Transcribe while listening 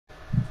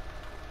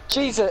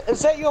Jesus,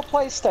 is that your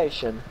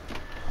PlayStation?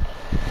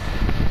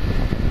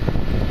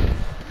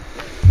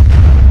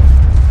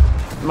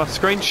 My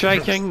screen's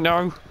shaking,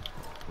 no.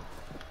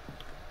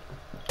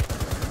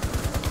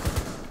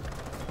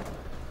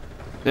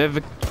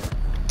 Never.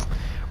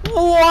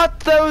 What?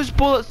 Those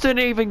bullets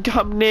didn't even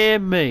come near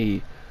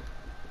me.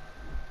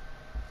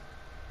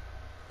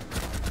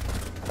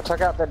 I took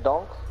out the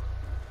donk.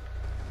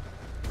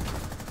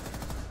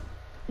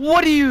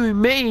 What do you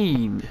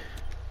mean?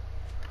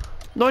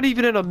 Not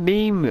even in a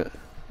meme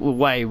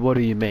way, what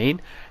do you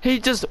mean? He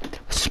just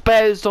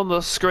spazzed on the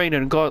screen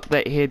and got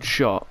that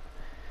headshot.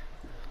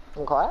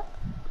 Okay.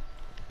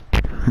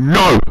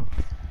 No!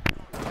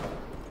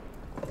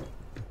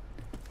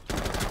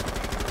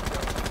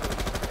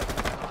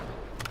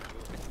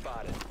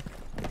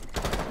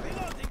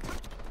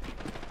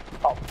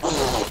 Oh.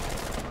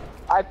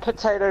 I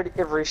potatoed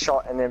every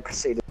shot and then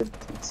proceeded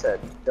to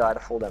die to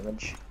full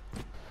damage.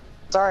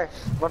 Sorry,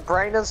 my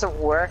brain isn't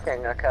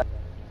working, okay.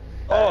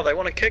 Oh, they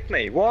want to kick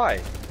me. Why?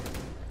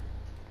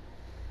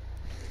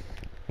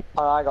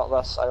 Oh, I got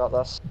this, I got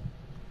this.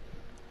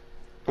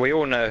 We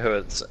all know who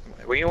it's.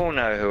 We all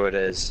know who it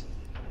is.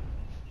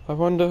 I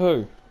wonder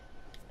who.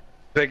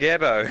 Big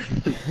Ebo.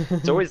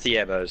 It's always the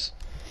Ebos.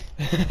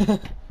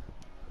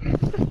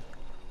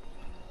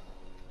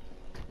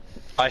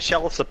 I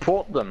shall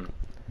support them.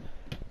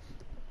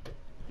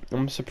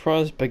 I'm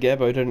surprised Big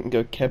Ebo didn't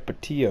go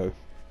Capetillo.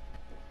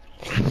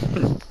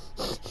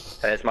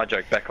 Hey, that's my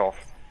joke. Back off.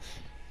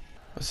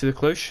 I see the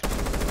clutch.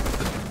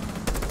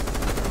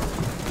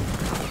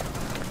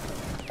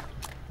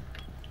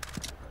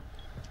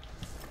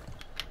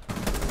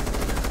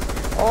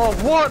 Oh,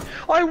 what?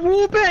 I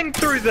wallbanged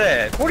through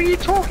that! What are you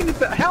talking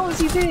about? How is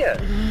he there?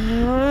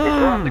 He's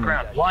right on the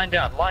ground. Line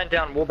down,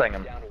 wallbang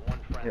him.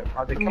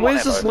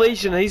 Where's this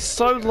Legion? He's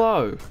so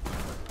low.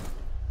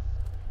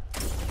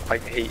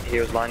 He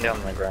was lying down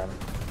on the ground.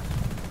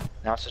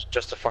 Now it's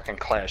just a fucking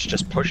clash.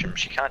 Just push him.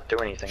 She can't do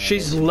anything.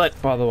 She's lit,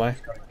 by the way.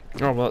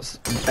 Oh, well, that's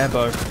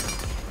Ebo.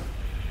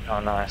 Oh,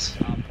 nice.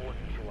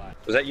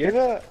 Was that you?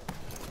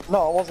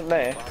 No, it wasn't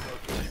me.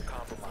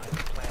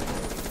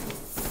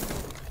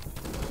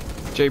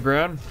 J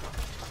Brown.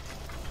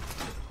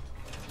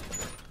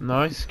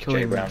 Nice,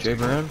 killing J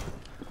Brown.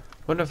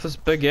 Wonder if this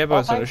Big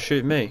Ebo's gonna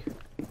shoot me.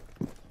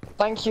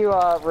 Thank you,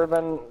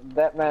 Ruben.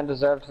 That man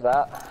deserved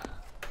that.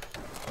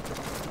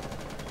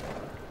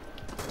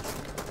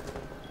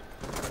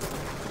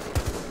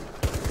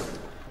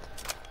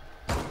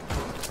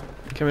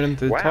 Coming in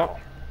through the top.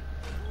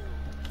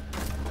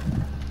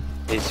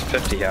 He's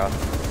 50 out.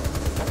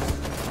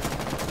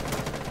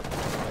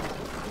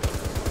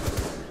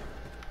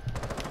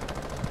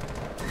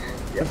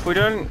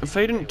 If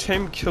they didn't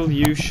team kill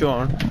you,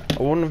 Sean,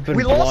 I wouldn't have been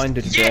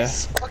blinded there.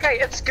 Yes! Okay,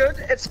 it's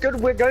good,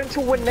 we're going to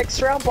win next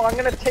round, but I'm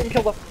gonna team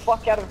kill the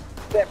fuck out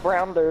of that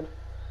brown dude.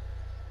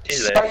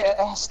 He's Sorry, left.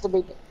 it has to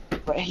be.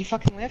 But he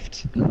fucking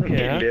left?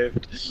 Yeah. He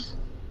lived.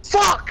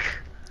 Fuck!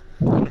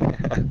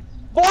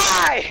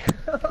 Why?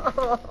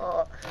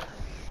 Oh,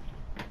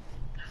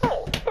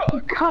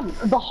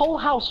 cunt, the whole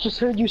house just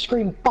heard you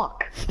scream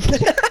fuck.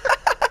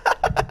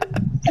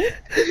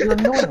 You're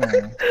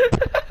annoying.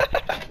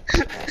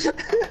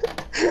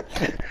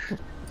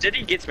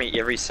 Diddy gets me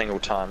every single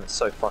time. It's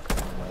so fucking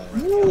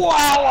annoying.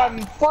 Wow,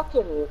 I'm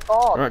fucking.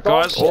 Oh, Alright,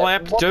 guys, all I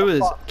have to do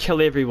is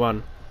kill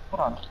everyone.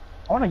 Hold on.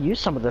 I want to use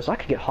some of this. I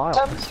could get high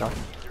on this stuff.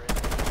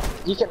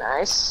 You can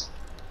ice.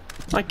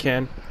 I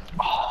can.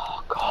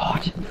 Oh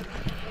god.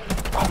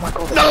 Oh my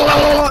god.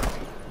 No!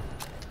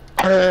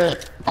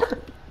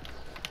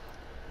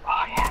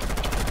 Oh yeah.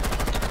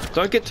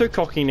 Don't get too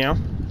cocky now.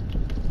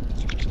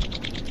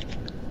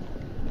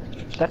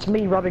 That's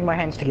me rubbing my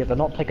hands together,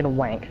 not taking a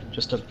wank,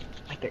 just to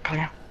make that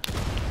clear.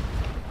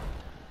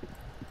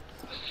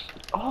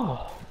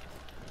 Oh.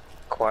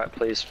 Quiet,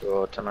 please,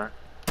 for Timo.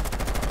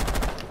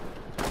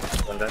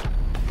 Window.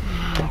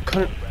 I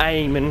couldn't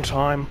aim in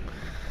time.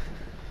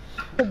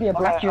 Could be a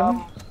black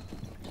gem.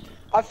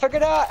 I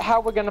figured out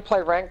how we're gonna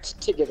play ranked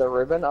together,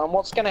 Ruben.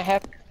 What's gonna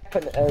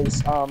happen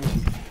is,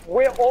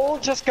 we're all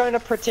just going to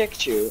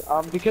protect you.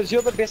 Because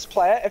you're the best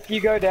player. If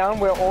you go down,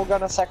 we're all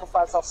gonna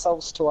sacrifice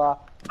ourselves to,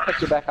 pick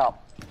you back up.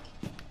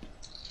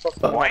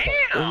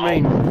 I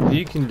mean,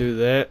 you can do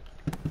that.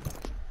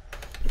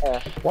 Yeah.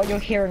 What you're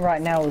hearing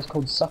right now is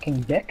called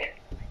sucking dick.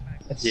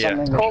 It's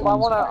something that Cool, I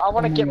Sean's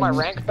wanna get my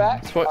rank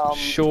back. That's what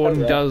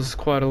Sean does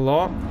quite a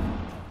lot.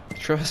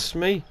 Trust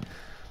me.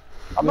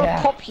 I'm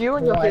gonna pop you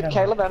in your head,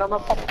 Caleb, and I'm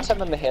gonna pop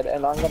Tim in the head,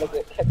 and I'm gonna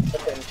get kicked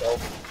to and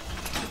killed.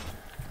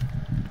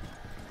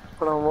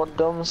 Hold on, what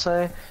Dom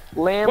say?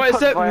 Lamb Wait, is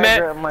put that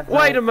Viagra in my Matt?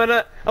 Wait a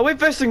minute. Are we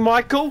versing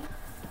Michael?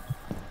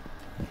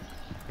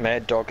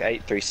 Mad Dog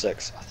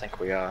 836. I think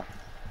we are.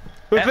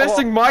 We're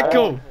versing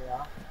Michael.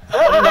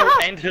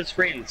 And his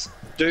friends.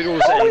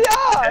 Doodles and. We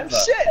are!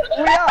 Shit!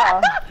 We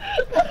are!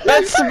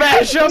 Let's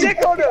smash him!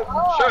 Tickled him!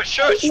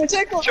 Shush!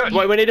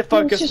 Wait, we need to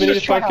focus. We need to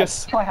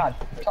focus. Try hard.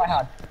 Try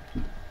hard.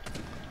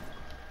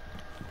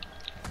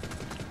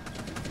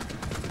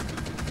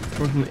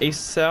 From the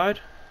east side.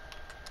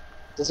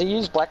 Does he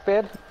use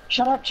Blackbeard?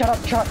 Shut up, try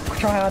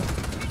hard.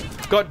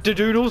 Got the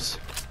doodles.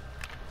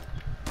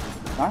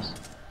 Nice.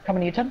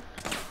 Coming to you, Tim.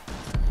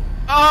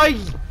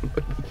 Aye!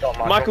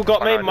 Got Michael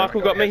got me, Oh, no,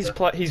 Michael got me, he's,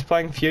 it. he's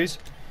playing Fuse.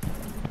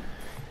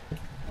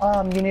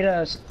 You need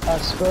a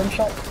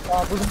screenshot,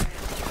 Ruben?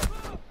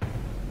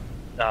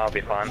 No, I'll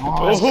be fine.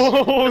 Nice.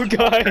 Oh,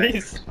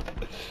 guys!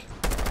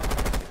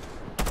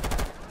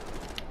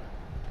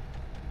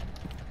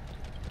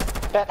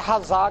 That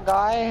Hazard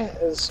guy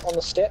is on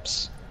the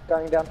steps,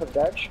 going down to the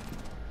garage.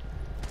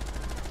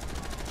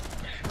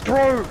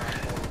 Bro!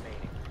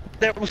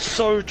 That was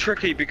so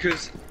tricky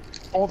because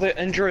all the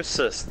injury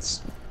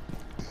assists.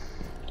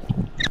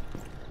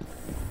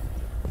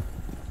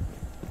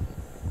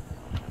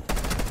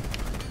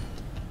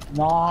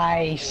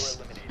 Nice.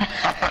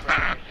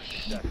 I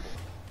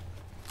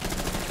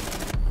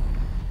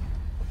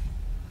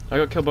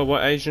got killed by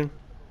what Asian?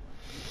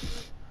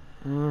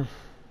 I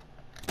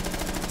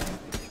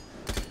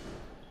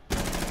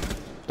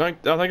think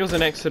it was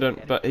an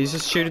accident, but he's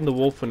just shooting the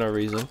wall for no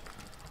reason.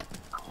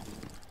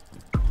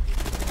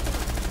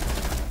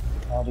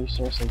 Oh, dude,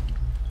 seriously.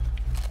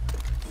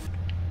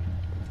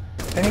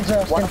 Who needs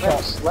a One stim of shot?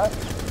 us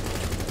left.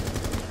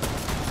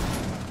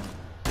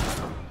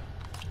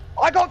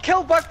 I got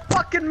killed by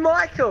fucking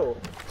Michael!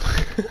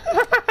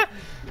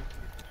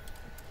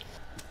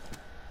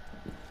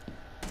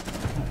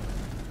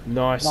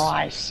 Nice.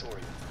 Nice.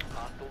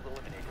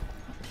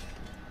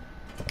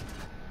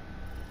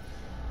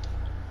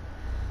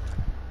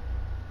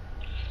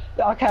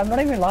 Okay, I'm not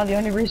even lying, the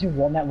only reason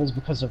we won that was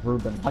because of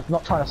Ruben. Like,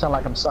 not trying to sound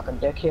like I'm sucking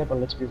dick here, but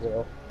let's be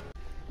real.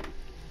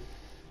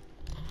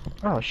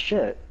 Oh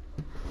shit.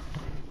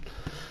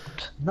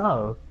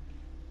 No.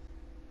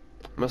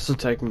 Must have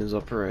taken his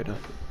operator.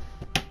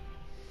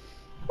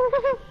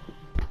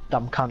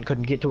 Dumb cunt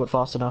couldn't get to it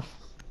fast enough.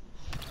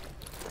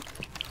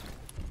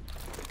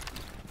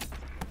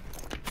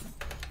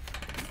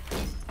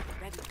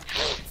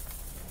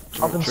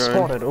 I've been Drone.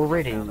 spotted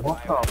already,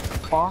 what the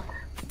fuck?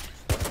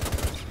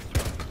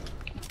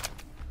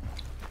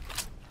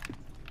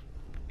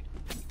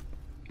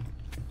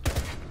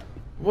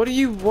 What do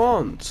you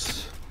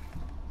want?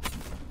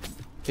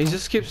 He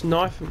just keeps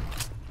knifing.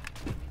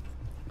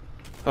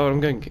 Oh, I'm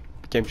going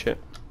game chat.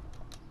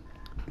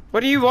 What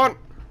do you want?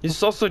 You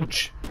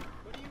sausage.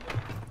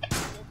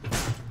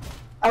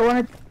 I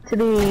want it to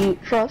be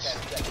Frost.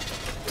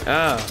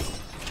 Ah.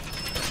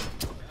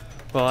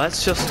 Well,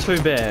 that's just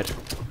too bad.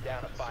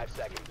 Down to 5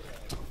 seconds.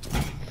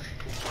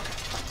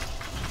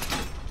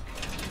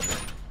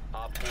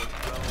 Op 4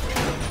 drone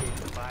located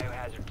the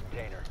biohazard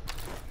container.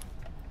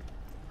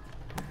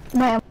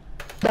 Man,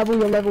 double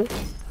your level.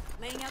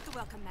 Laying out the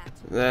welcome mat.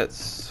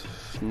 That's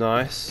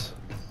nice.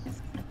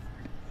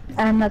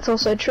 And that's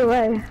also true,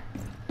 eh?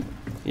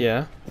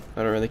 Yeah,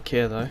 I don't really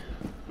care though.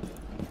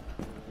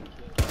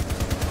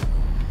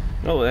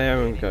 Oh,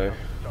 there we go.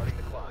 Starting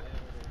the clock.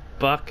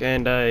 Buck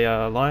and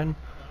a lion.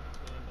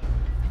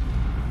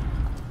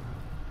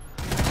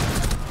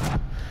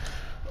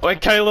 Oi,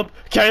 Caleb,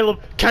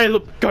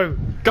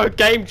 go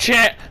game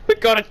chat. We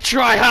gotta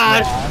try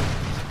hard.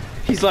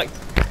 He's like,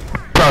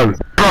 Bro,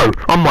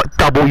 I'm like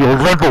double your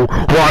level.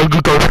 Why did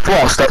you go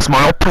fast? That's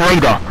my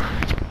operator.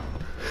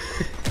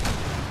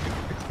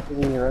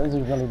 Is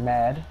he really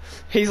mad?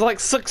 he's like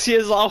 6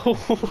 years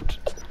old.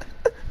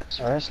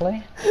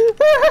 Seriously?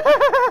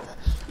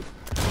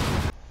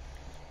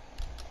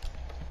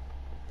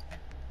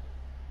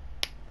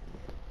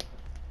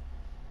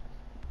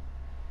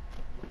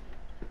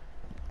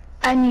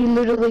 And you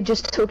literally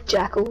just took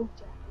Jackal.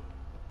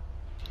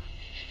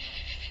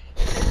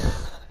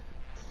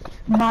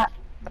 My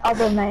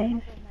other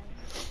main.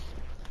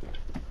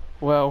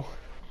 Well.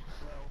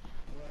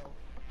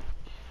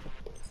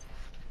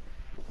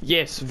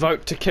 Yes,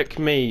 vote to kick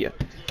me.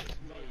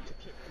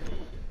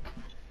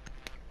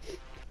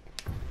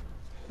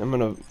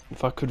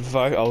 If I could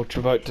vote, I would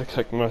vote to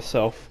kick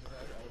myself.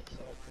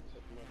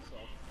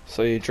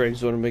 So your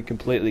dreams wouldn't be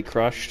completely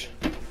crushed.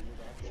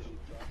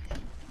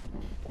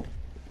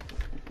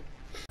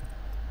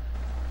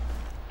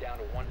 Down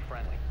to 1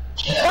 friendly.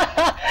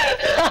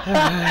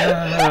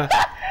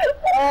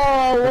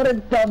 Oh, what a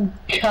dumb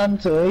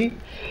cunt, eh?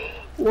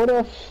 What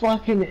a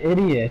fucking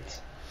idiot.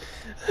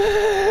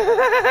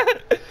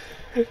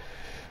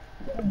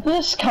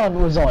 This cunt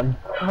was on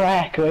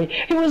crack, eh?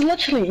 He was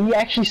literally, he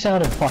actually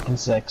sounded fucking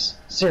 6.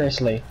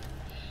 Seriously.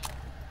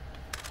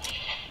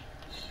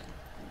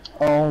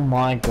 Oh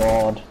my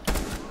god.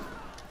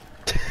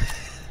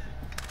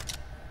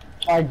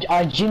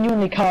 I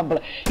genuinely can't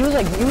believe,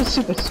 he was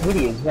super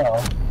sweaty as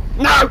well.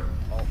 No!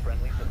 All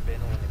friendlies have been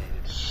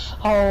eliminated.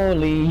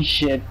 Holy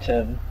shit,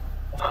 Tim.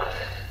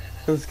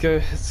 Let's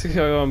go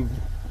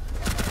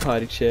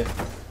party chat.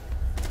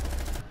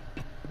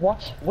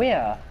 What?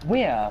 Where?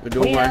 We're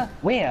doing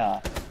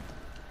Where?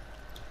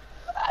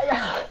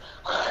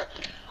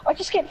 I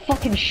just get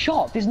fucking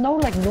shot. There's no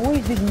like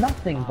noise, there's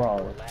nothing,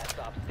 bro. Last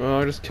op Oh,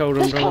 I just killed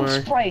him, This don't cunt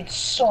worry. sprayed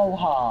so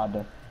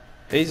hard.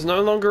 He's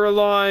no longer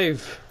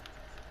alive.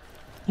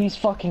 He's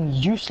fucking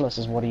useless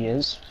is what he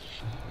is.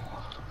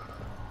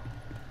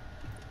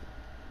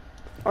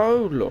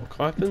 Oh look,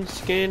 I've been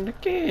scanned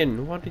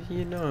again. What do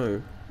you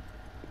know?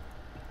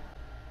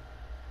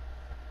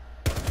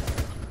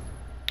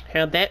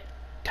 How'd that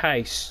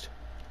taste?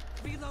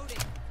 Reloading.